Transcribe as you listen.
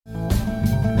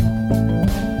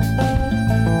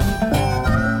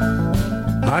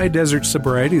High Desert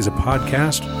Sobriety is a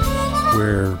podcast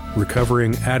where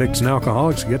recovering addicts and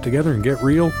alcoholics get together and get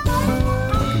real,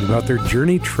 talking about their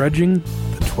journey trudging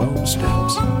the 12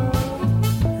 steps.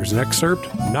 Here's an excerpt,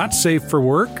 not safe for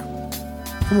work,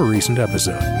 from a recent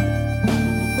episode.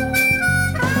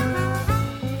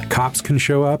 Cops can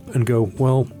show up and go,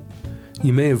 well,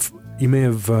 you may have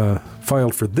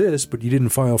filed for this, but you didn't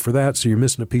file for that, so you're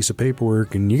missing a piece of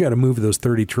paperwork, and you got to move those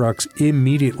 30 trucks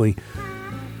immediately.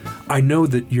 I know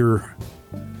that you're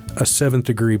a 7th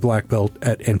degree black belt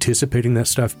at anticipating that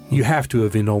stuff. You have to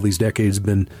have, in all these decades,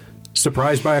 been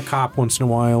surprised by a cop once in a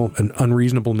while, an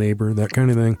unreasonable neighbor, that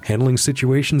kind of thing. Handling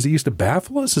situations that used to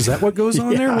baffle us? Is that what goes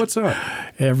on there? What's up?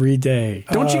 Every day.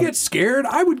 Don't you get scared?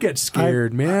 I would get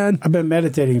scared, man. I've been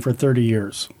meditating for 30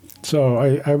 years. So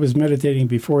I was meditating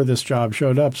before this job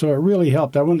showed up. So it really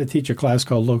helped. I wanted to teach a class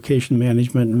called Location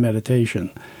Management and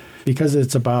Meditation because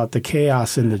it's about the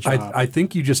chaos in the job. I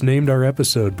think you just named our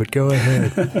episode, but go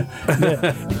ahead.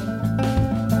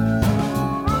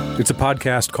 It's a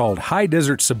podcast called High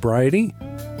Desert Sobriety,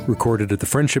 recorded at the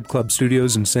Friendship Club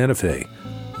Studios in Santa Fe.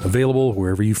 Available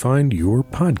wherever you find your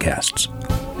podcasts.